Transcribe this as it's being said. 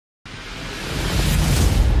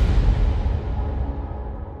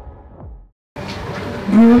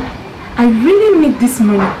Bro, I really need this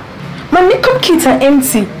money. My makeup kits are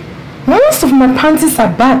empty. Most of my panties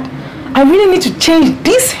are bad. I really need to change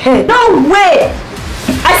this hair. No way!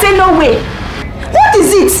 I say no way. What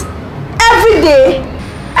is it? Every day?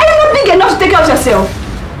 Are you not big enough to take care of yourself?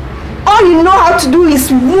 All you know how to do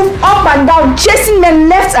is move up and down, chasing men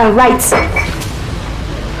left and right.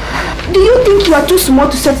 Do you think you are too small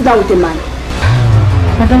to settle down with a man?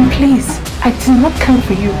 Madam, please. I did not come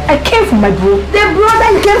for you. I came for my bro. The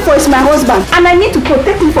brother you came for is my husband, and I need to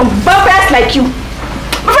protect him from barbarians like you.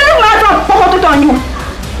 My friend might have poked on you.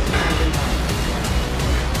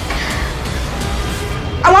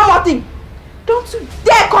 And one more thing. Don't you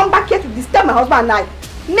dare come back here to disturb my husband and I.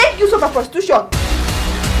 Make use of a prostitution.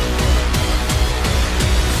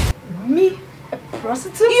 Me? A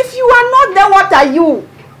prostitute? If you are not, then what are you?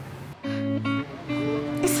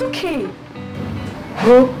 It's okay.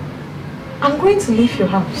 Bro, I'm going to leave your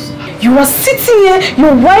house. You are sitting here,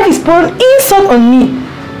 your wife is pouring insult on me.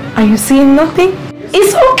 Are you saying nothing?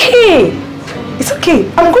 It's okay. It's okay.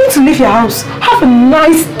 I'm going to leave your house. Have a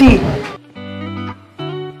nice day.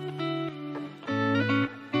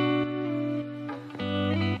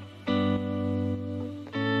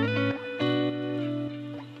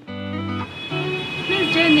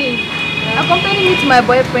 Please, Jenny, accompany me to my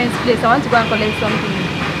boyfriend's place. I want to go and collect something.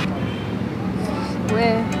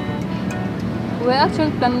 We're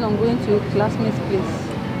actually planning on going to a classmate's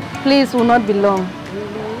place. Please, will not be long.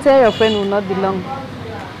 Tell your friend will not be long.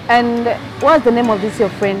 And what's the name of this your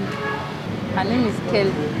friend? Her name is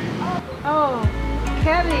Kelly. Oh,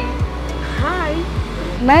 Kelly. Hi.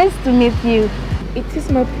 Nice to meet you. It is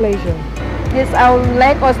my pleasure. Yes, I would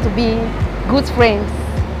like us to be good friends.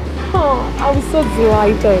 Oh, I'm so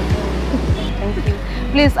delighted. Thank you.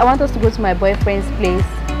 Please, I want us to go to my boyfriend's place.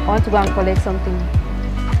 I want to go and collect something.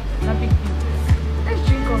 No big deal. Let's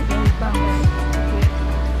drink up and bounce.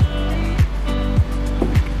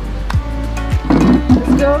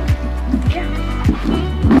 Let's go. Yeah.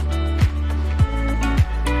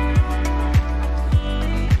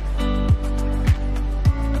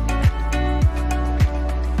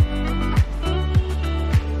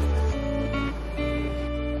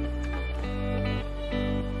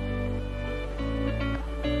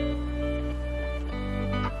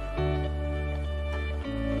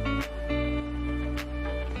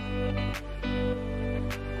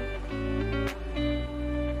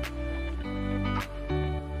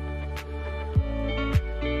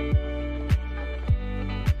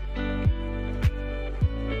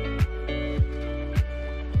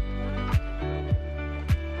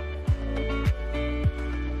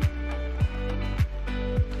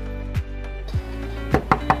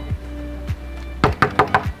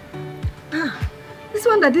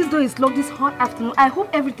 That this door is locked this hot afternoon. I hope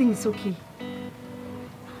everything is okay.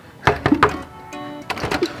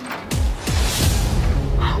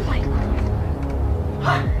 Oh my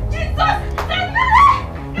God. Jesus!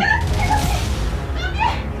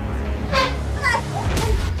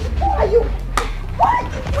 Who are you? What?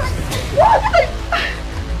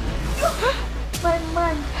 My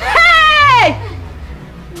man. Hey!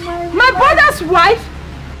 My brother's wife?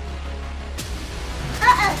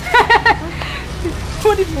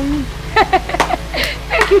 Hold it for me.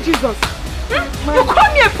 Thank you, Jesus. You call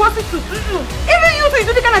me a prostitute. Even you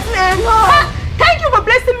do the kind of thing. Thank you for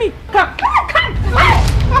blessing me. Come. Hey!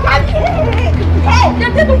 Hey!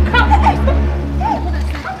 Hey! Come.